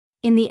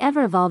In the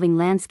ever-evolving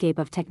landscape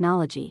of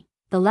technology,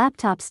 the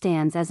laptop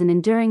stands as an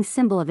enduring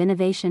symbol of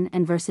innovation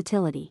and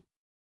versatility.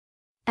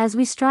 As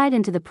we stride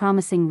into the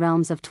promising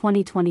realms of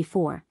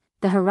 2024,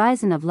 the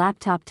horizon of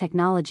laptop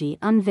technology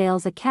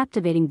unveils a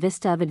captivating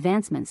vista of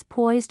advancements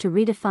poised to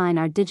redefine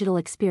our digital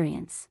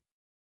experience.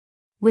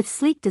 With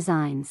sleek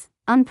designs,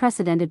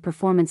 unprecedented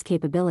performance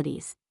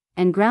capabilities,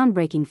 and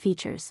groundbreaking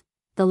features,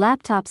 the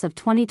laptops of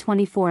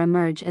 2024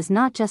 emerge as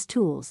not just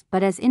tools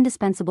but as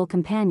indispensable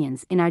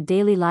companions in our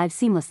daily lives,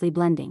 seamlessly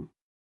blending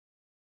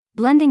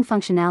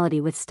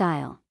functionality with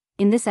style.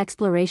 In this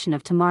exploration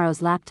of tomorrow's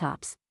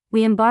laptops,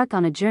 we embark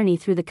on a journey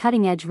through the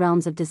cutting-edge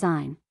realms of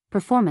design,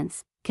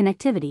 performance,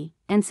 connectivity,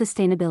 and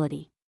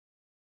sustainability.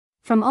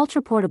 From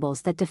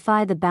ultra-portables that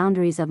defy the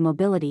boundaries of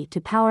mobility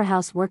to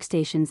powerhouse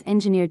workstations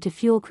engineered to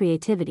fuel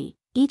creativity,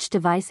 each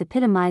device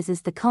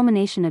epitomizes the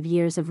culmination of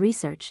years of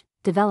research,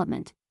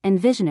 development, and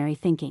visionary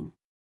thinking.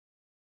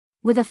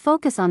 With a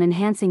focus on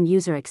enhancing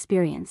user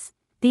experience,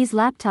 these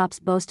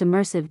laptops boast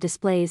immersive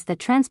displays that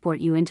transport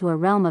you into a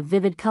realm of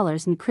vivid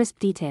colors and crisp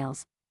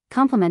details,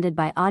 complemented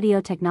by audio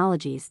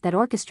technologies that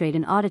orchestrate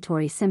an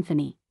auditory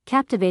symphony,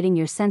 captivating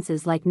your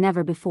senses like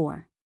never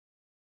before.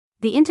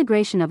 The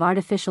integration of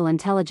artificial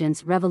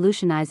intelligence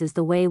revolutionizes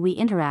the way we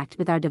interact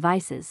with our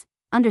devices,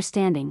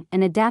 understanding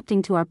and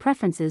adapting to our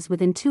preferences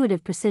with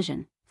intuitive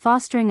precision,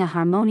 fostering a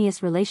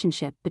harmonious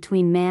relationship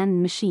between man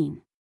and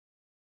machine.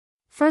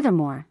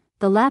 Furthermore,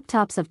 the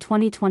laptops of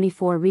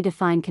 2024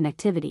 redefine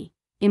connectivity,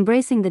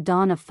 embracing the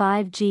dawn of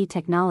 5G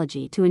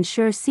technology to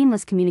ensure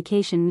seamless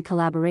communication and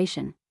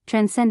collaboration,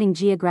 transcending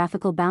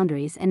geographical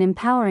boundaries and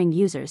empowering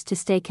users to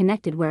stay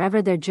connected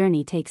wherever their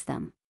journey takes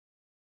them.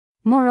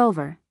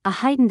 Moreover, a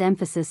heightened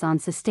emphasis on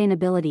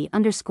sustainability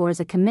underscores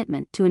a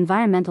commitment to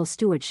environmental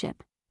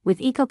stewardship, with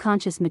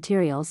eco-conscious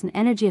materials and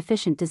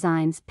energy-efficient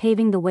designs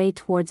paving the way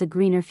towards a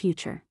greener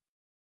future.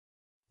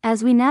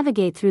 As we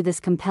navigate through this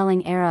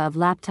compelling era of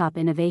laptop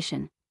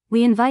innovation,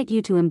 we invite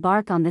you to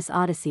embark on this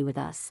odyssey with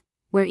us,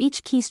 where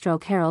each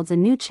keystroke heralds a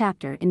new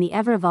chapter in the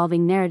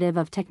ever-evolving narrative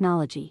of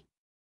technology.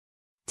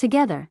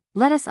 Together,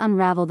 let us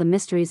unravel the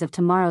mysteries of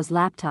tomorrow's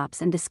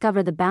laptops and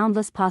discover the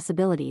boundless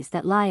possibilities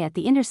that lie at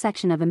the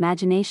intersection of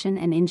imagination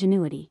and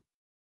ingenuity.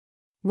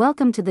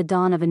 Welcome to the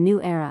dawn of a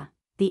new era,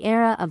 the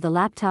era of the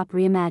laptop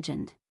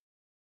reimagined.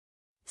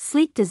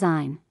 Sleek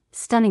design,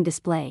 stunning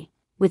display.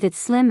 With its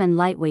slim and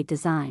lightweight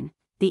design,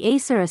 the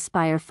Acer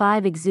Aspire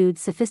 5 exudes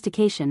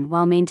sophistication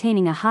while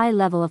maintaining a high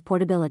level of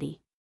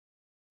portability.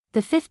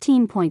 The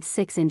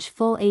 15.6-inch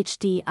Full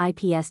HD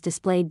IPS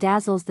display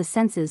dazzles the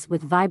senses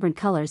with vibrant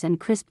colors and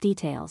crisp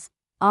details,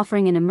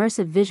 offering an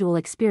immersive visual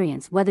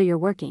experience whether you're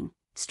working,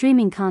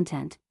 streaming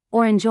content,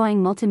 or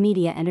enjoying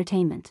multimedia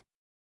entertainment.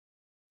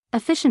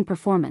 Efficient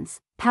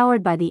performance,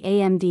 powered by the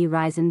AMD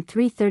Ryzen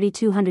 3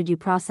 3200U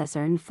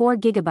processor and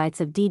 4GB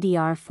of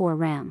DDR4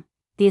 RAM,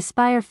 the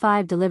Aspire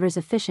 5 delivers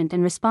efficient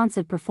and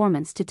responsive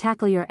performance to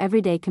tackle your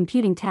everyday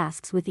computing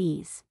tasks with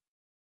ease.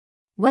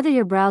 Whether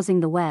you're browsing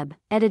the web,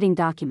 editing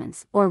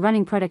documents, or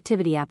running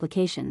productivity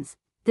applications,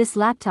 this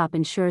laptop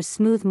ensures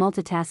smooth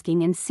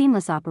multitasking and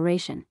seamless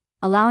operation,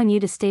 allowing you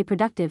to stay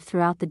productive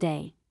throughout the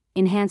day.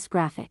 Enhanced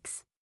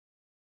graphics.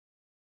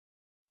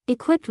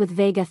 Equipped with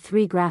Vega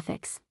 3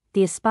 graphics,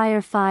 the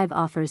Aspire 5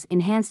 offers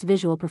enhanced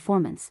visual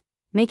performance,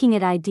 making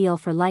it ideal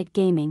for light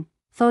gaming,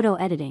 photo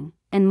editing,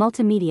 and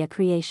multimedia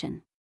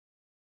creation.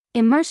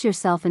 Immerse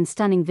yourself in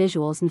stunning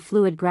visuals and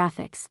fluid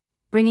graphics,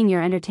 bringing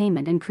your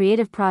entertainment and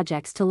creative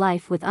projects to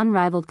life with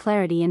unrivaled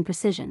clarity and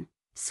precision.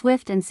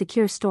 Swift and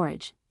secure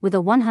storage. With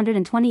a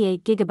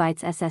 128GB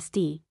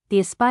SSD, the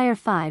Aspire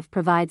 5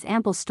 provides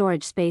ample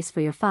storage space for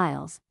your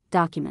files,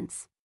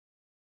 documents.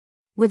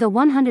 With a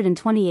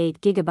 128GB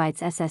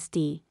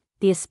SSD,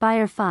 the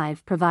Aspire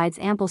 5 provides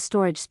ample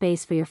storage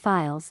space for your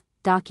files,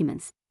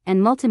 documents,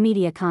 and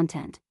multimedia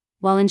content,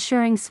 while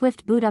ensuring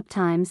swift boot-up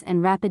times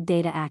and rapid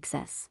data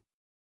access.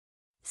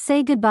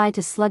 Say goodbye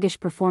to sluggish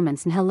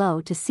performance and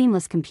hello to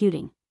seamless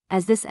computing,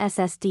 as this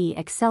SSD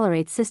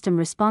accelerates system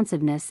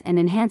responsiveness and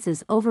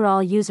enhances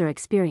overall user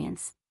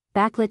experience.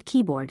 Backlit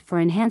keyboard for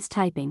enhanced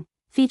typing.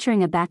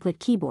 Featuring a backlit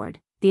keyboard,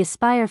 the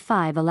Aspire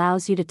 5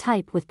 allows you to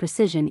type with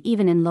precision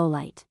even in low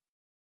light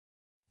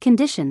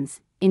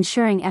conditions,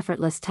 ensuring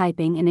effortless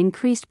typing and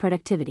increased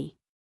productivity.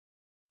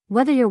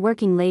 Whether you're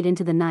working late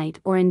into the night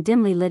or in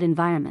dimly lit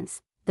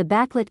environments, the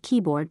backlit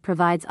keyboard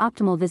provides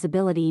optimal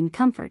visibility and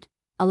comfort,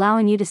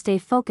 allowing you to stay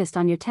focused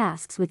on your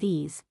tasks with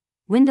ease.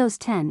 Windows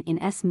 10 in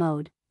S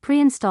mode.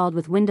 Pre-installed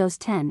with Windows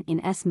 10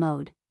 in S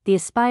mode, the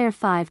Aspire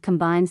 5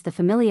 combines the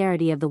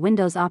familiarity of the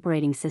Windows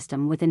operating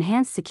system with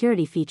enhanced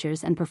security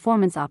features and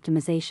performance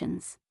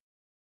optimizations.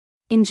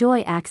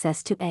 Enjoy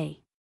access to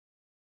a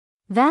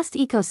vast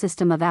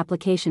ecosystem of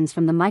applications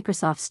from the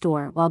Microsoft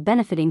Store while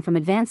benefiting from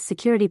advanced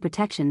security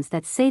protections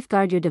that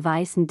safeguard your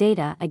device and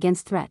data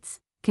against threats.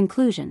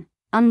 Conclusion: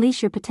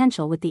 unleash your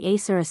potential with the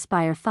Acer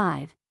Aspire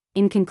 5.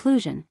 In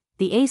conclusion,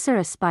 the Acer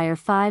Aspire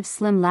 5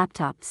 slim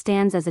laptop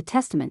stands as a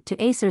testament to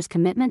Acer's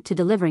commitment to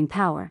delivering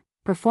power,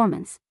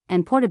 performance,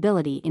 and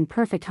portability in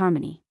perfect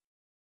harmony.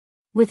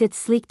 With its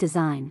sleek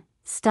design,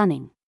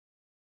 stunning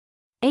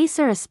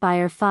Acer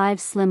Aspire 5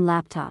 Slim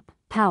Laptop,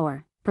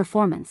 Power,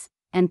 Performance,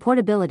 and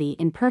Portability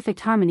in Perfect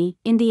Harmony.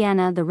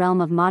 Indiana, the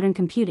realm of modern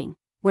computing,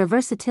 where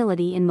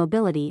versatility and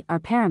mobility are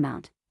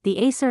paramount. The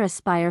Acer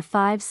Aspire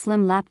 5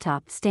 Slim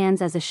Laptop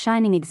stands as a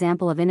shining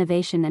example of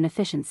innovation and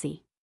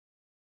efficiency.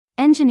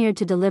 Engineered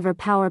to deliver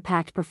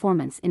power-packed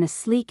performance in a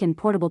sleek and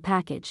portable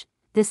package,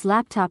 this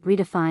laptop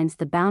redefines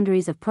the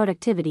boundaries of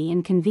productivity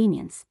and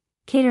convenience,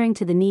 catering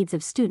to the needs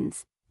of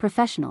students,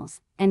 professionals,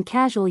 and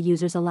casual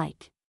users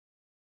alike.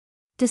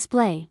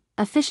 Display,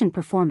 efficient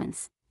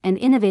performance, and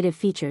innovative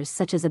features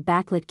such as a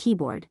backlit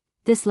keyboard.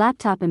 This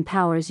laptop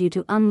empowers you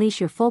to unleash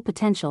your full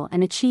potential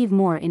and achieve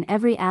more in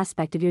every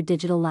aspect of your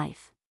digital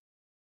life.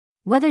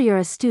 Whether you're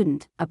a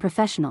student, a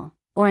professional,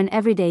 or an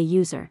everyday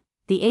user,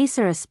 the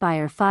Acer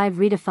Aspire 5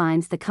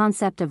 redefines the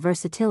concept of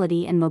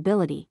versatility and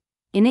mobility,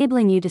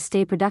 enabling you to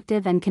stay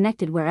productive and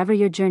connected wherever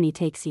your journey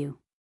takes you.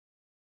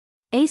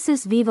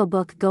 Asus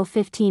VivoBook Go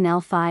 15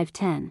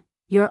 L510,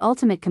 your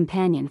ultimate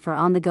companion for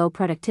on-the-go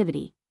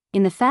productivity.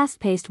 In the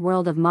fast-paced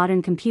world of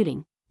modern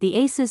computing, the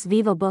Asus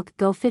VivoBook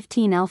Go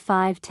 15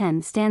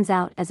 L510 stands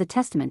out as a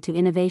testament to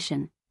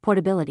innovation,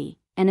 portability,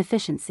 and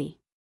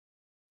efficiency.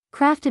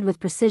 Crafted with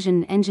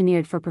precision and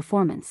engineered for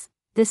performance,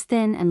 this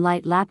thin and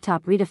light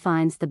laptop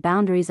redefines the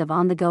boundaries of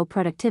on-the-go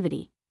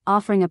productivity,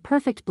 offering a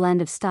perfect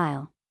blend of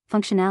style,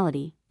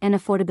 functionality, and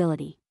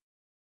affordability.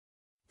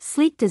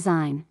 Sleek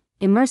design,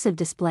 immersive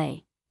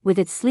display. With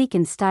its sleek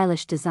and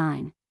stylish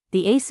design,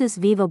 the Asus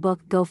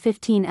VivoBook Go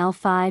 15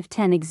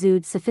 L510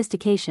 exudes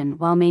sophistication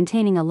while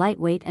maintaining a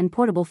lightweight and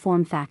portable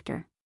form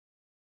factor.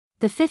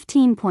 The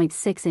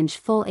 15.6-inch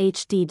Full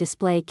HD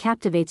display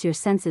captivates your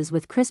senses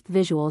with crisp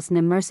visuals and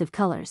immersive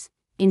colors,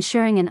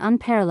 ensuring an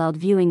unparalleled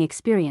viewing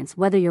experience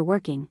whether you're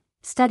working,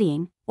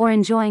 studying, or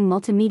enjoying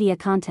multimedia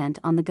content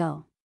on the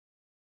go.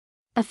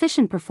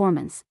 Efficient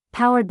performance,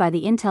 powered by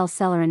the Intel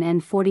Celeron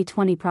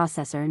N4020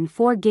 processor and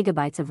 4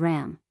 GB of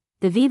RAM,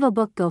 the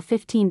VivoBook Go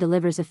 15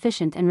 delivers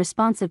efficient and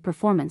responsive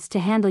performance to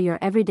handle your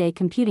everyday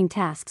computing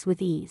tasks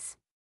with ease.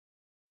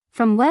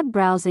 From web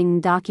browsing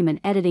and document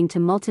editing to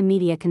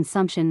multimedia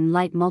consumption and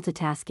light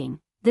multitasking,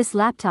 this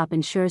laptop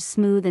ensures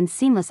smooth and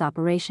seamless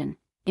operation,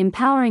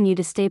 empowering you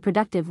to stay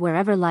productive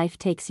wherever life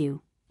takes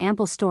you.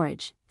 Ample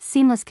storage,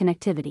 seamless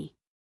connectivity.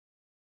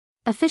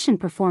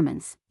 Efficient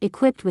performance,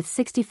 equipped with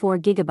 64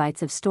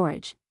 GB of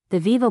storage, the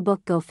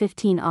VivoBook Go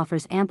 15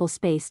 offers ample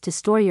space to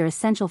store your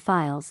essential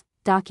files,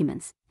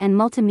 documents, and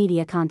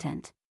multimedia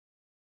content.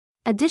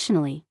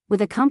 Additionally,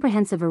 with a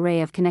comprehensive array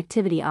of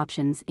connectivity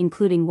options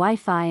including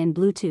Wi-Fi and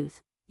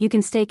Bluetooth, you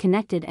can stay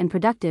connected and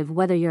productive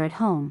whether you're at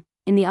home,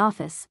 in the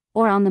office,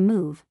 or on the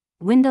move.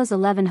 Windows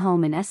 11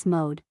 Home in S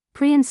Mode.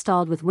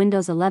 Pre-installed with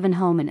Windows 11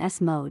 Home in S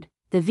Mode,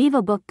 the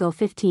VivoBook Go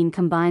 15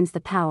 combines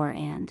the power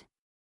and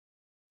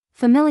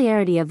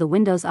familiarity of the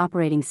Windows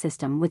operating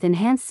system with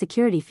enhanced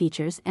security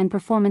features and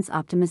performance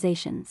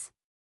optimizations.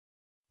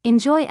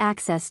 Enjoy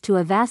access to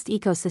a vast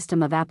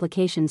ecosystem of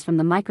applications from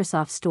the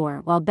Microsoft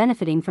Store while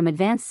benefiting from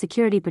advanced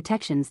security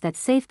protections that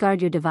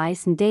safeguard your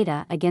device and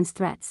data against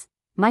threats.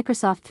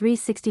 Microsoft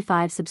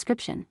 365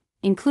 subscription.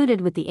 Included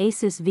with the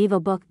Asus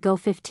VivoBook Go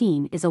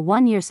 15 is a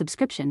 1-year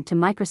subscription to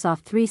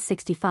Microsoft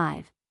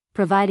 365,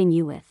 providing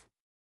you with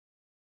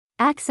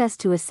access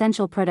to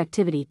essential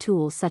productivity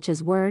tools such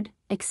as Word,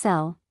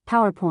 Excel,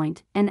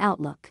 PowerPoint, and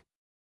Outlook.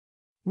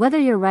 Whether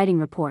you're writing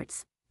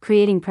reports,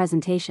 creating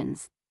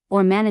presentations,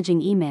 or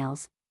managing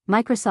emails,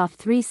 Microsoft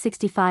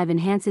 365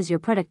 enhances your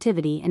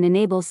productivity and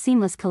enables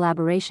seamless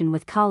collaboration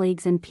with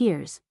colleagues and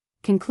peers.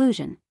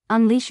 Conclusion: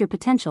 unleash your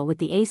potential with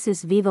the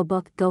Asus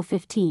VivoBook Go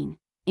 15.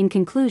 In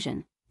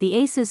conclusion, the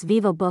Asus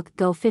VivoBook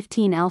Go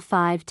 15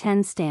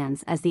 L510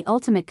 stands as the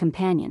ultimate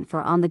companion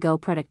for on-the-go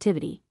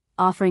productivity,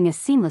 offering a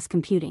seamless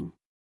computing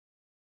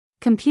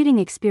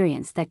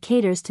experience that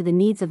caters to the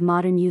needs of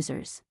modern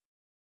users.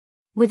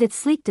 With its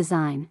sleek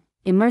design,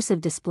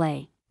 immersive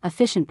display,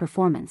 efficient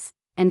performance,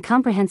 and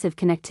comprehensive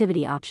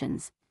connectivity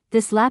options,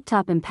 this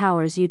laptop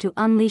empowers you to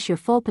unleash your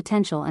full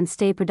potential and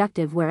stay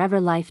productive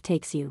wherever life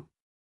takes you.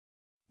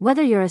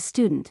 Whether you're a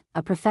student,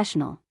 a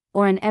professional,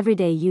 or an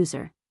everyday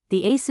user,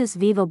 the Asus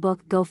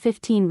VivoBook Go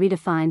 15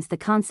 redefines the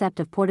concept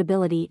of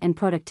portability and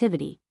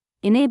productivity,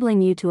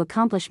 enabling you to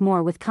accomplish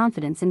more with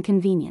confidence and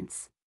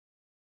convenience.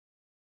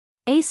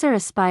 Acer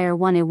Aspire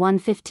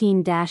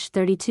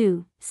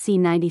 1A115-32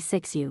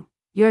 C96U,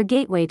 your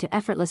gateway to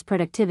effortless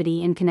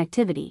productivity and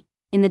connectivity.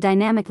 In the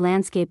dynamic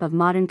landscape of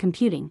modern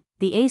computing,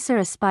 the Acer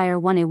Aspire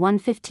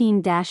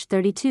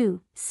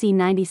 1A115-32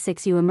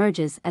 C96U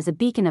emerges as a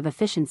beacon of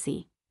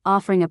efficiency,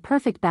 offering a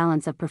perfect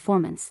balance of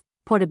performance,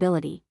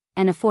 portability,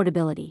 and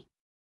affordability.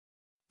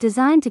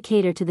 Designed to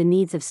cater to the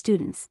needs of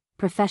students,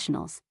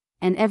 professionals,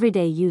 and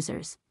everyday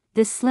users,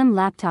 this slim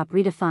laptop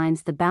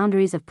redefines the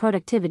boundaries of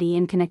productivity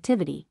and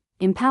connectivity,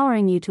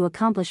 empowering you to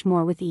accomplish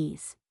more with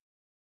ease.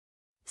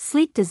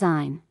 Sleek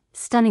design,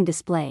 stunning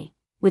display.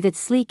 With its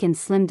sleek and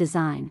slim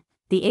design,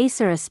 the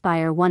Acer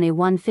Aspire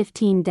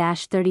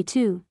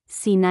 1A115-32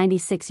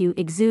 C96U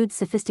exudes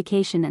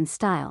sophistication and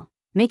style,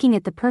 making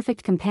it the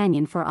perfect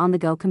companion for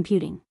on-the-go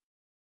computing.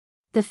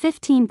 The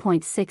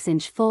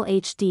 15.6-inch Full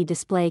HD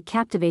display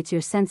captivates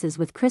your senses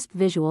with crisp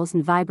visuals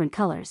and vibrant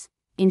colors,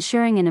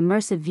 ensuring an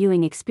immersive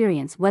viewing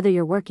experience whether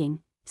you're working,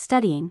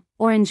 studying,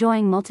 or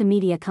enjoying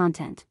multimedia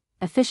content.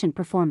 Efficient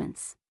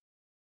performance.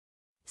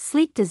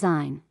 Sleek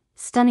design,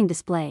 stunning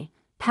display,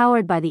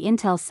 powered by the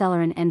Intel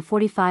Celeron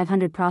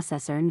N4500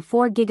 processor and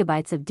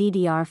 4GB of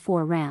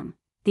DDR4 RAM,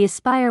 the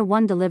Aspire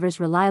One delivers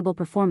reliable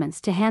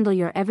performance to handle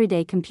your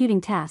everyday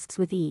computing tasks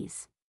with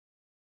ease.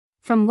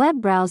 From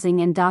web browsing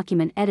and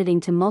document editing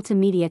to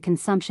multimedia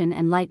consumption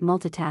and light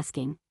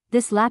multitasking,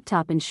 this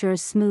laptop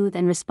ensures smooth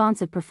and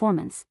responsive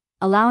performance,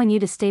 allowing you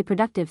to stay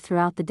productive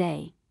throughout the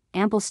day.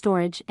 Ample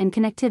storage and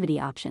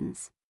connectivity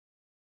options.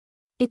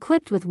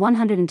 Equipped with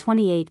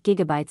 128GB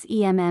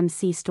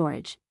eMMC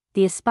storage,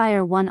 the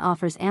Aspire One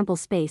offers ample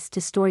space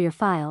to store your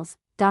files,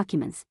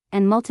 documents,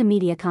 and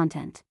multimedia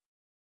content.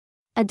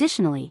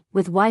 Additionally,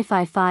 with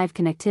Wi-Fi 5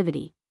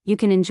 connectivity, you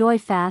can enjoy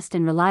fast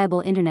and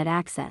reliable internet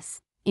access,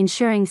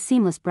 ensuring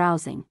seamless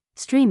browsing,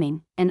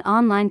 streaming, and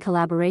online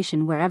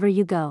collaboration wherever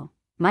you go.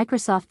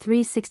 Microsoft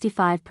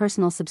 365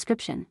 Personal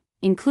Subscription.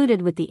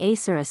 Included with the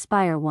Acer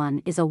Aspire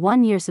One is a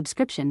 1-year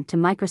subscription to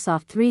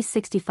Microsoft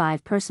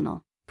 365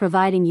 Personal,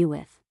 providing you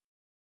with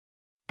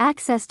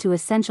access to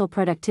essential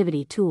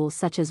productivity tools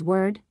such as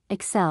Word,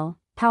 Excel,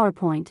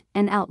 PowerPoint,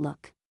 and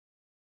Outlook.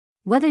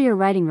 Whether you're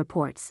writing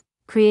reports,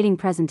 creating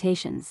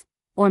presentations,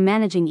 or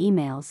managing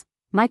emails,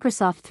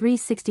 Microsoft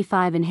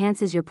 365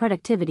 enhances your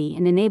productivity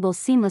and enables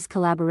seamless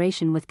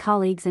collaboration with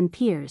colleagues and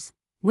peers.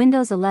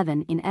 Windows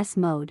 11 in S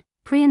Mode.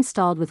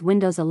 Pre-installed with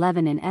Windows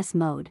 11 in S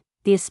Mode,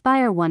 the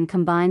Aspire One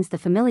combines the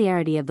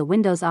familiarity of the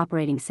Windows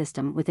operating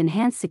system with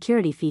enhanced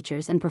security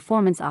features and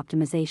performance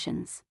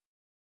optimizations.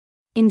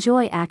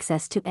 Enjoy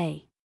access to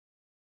a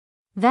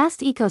vast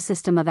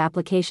ecosystem of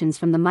applications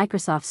from the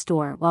Microsoft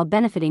Store while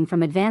benefiting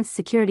from advanced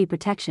security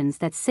protections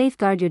that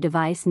safeguard your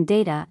device and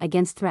data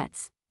against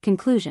threats.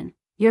 Conclusion.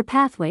 Your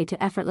pathway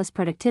to effortless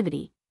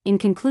productivity. In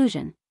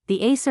conclusion,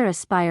 the Acer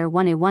Aspire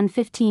One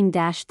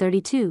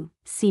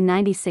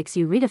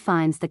A115-32C96U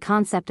redefines the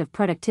concept of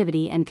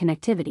productivity and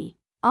connectivity,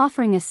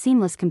 offering a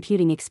seamless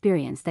computing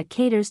experience that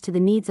caters to the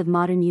needs of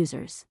modern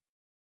users.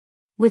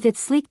 With its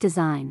sleek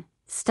design,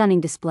 stunning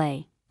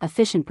display,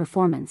 efficient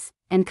performance,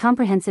 and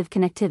comprehensive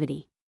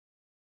connectivity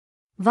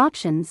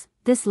options,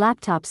 this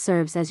laptop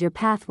serves as your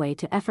pathway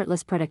to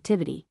effortless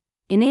productivity,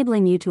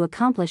 enabling you to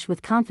accomplish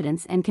with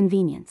confidence and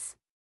convenience.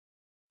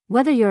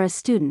 Whether you're a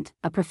student,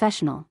 a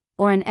professional,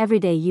 or an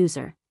everyday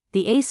user,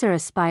 the Acer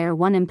Aspire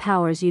One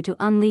empowers you to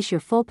unleash your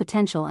full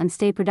potential and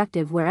stay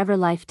productive wherever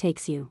life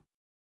takes you.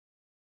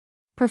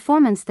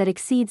 Performance that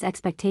exceeds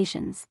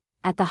expectations.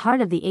 At the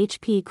heart of the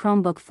HP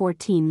Chromebook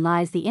 14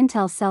 lies the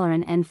Intel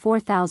Celeron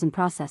N4000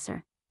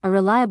 processor, a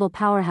reliable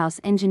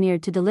powerhouse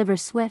engineered to deliver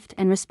swift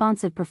and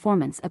responsive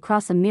performance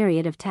across a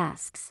myriad of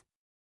tasks.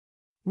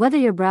 Whether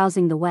you're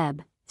browsing the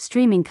web,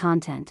 streaming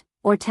content,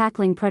 or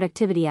tackling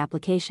productivity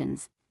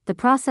applications, the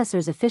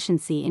processor's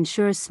efficiency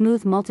ensures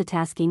smooth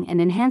multitasking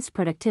and enhanced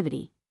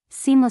productivity.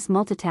 Seamless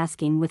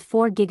multitasking with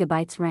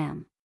 4GB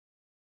RAM.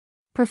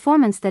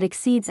 Performance that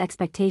exceeds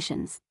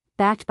expectations.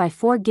 Backed by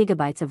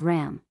 4GB of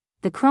RAM,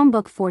 the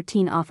Chromebook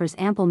 14 offers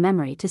ample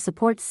memory to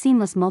support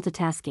seamless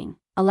multitasking,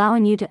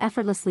 allowing you to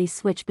effortlessly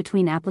switch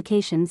between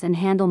applications and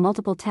handle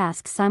multiple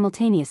tasks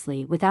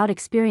simultaneously without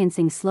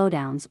experiencing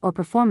slowdowns or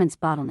performance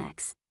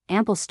bottlenecks.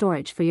 Ample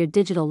storage for your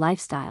digital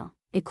lifestyle.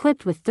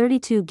 Equipped with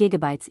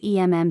 32GB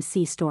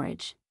eMMC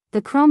storage,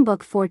 the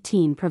Chromebook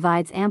 14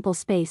 provides ample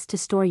space to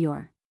store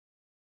your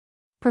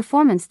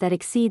performance that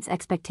exceeds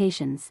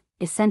expectations,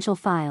 essential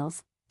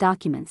files,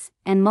 documents,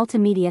 and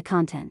multimedia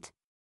content.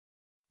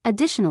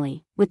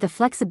 Additionally, with the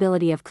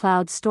flexibility of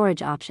cloud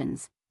storage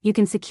options, you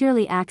can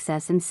securely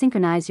access and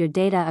synchronize your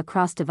data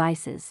across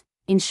devices,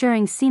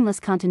 ensuring seamless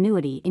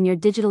continuity in your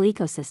digital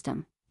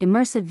ecosystem.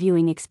 Immersive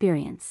viewing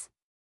experience.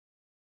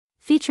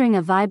 Featuring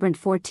a vibrant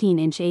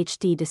 14-inch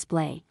HD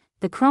display,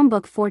 the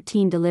Chromebook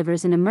 14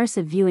 delivers an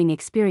immersive viewing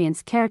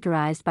experience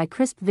characterized by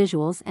crisp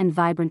visuals and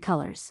vibrant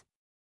colors.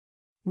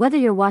 Whether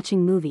you're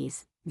watching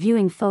movies,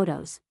 viewing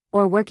photos,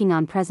 or working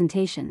on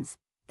presentations,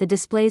 the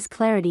display's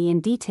clarity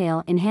and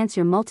detail enhance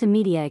your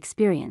multimedia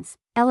experience,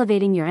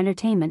 elevating your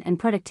entertainment and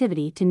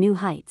productivity to new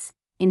heights.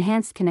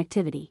 Enhanced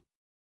connectivity.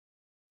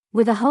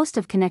 With a host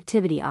of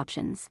connectivity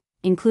options,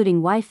 including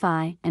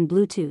Wi-Fi and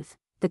Bluetooth,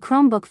 the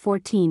Chromebook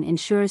 14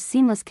 ensures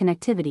seamless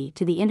connectivity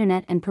to the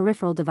internet and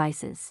peripheral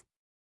devices.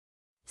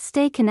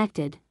 Stay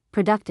connected,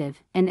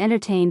 productive, and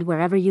entertained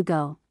wherever you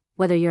go,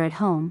 whether you're at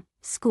home,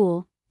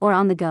 school, or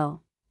on the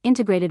go.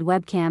 Integrated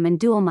webcam and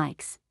dual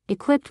mics.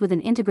 Equipped with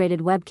an integrated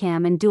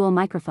webcam and dual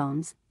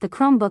microphones, the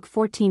Chromebook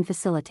 14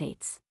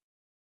 facilitates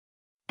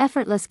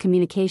effortless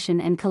communication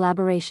and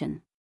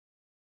collaboration.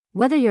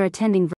 Whether you're attending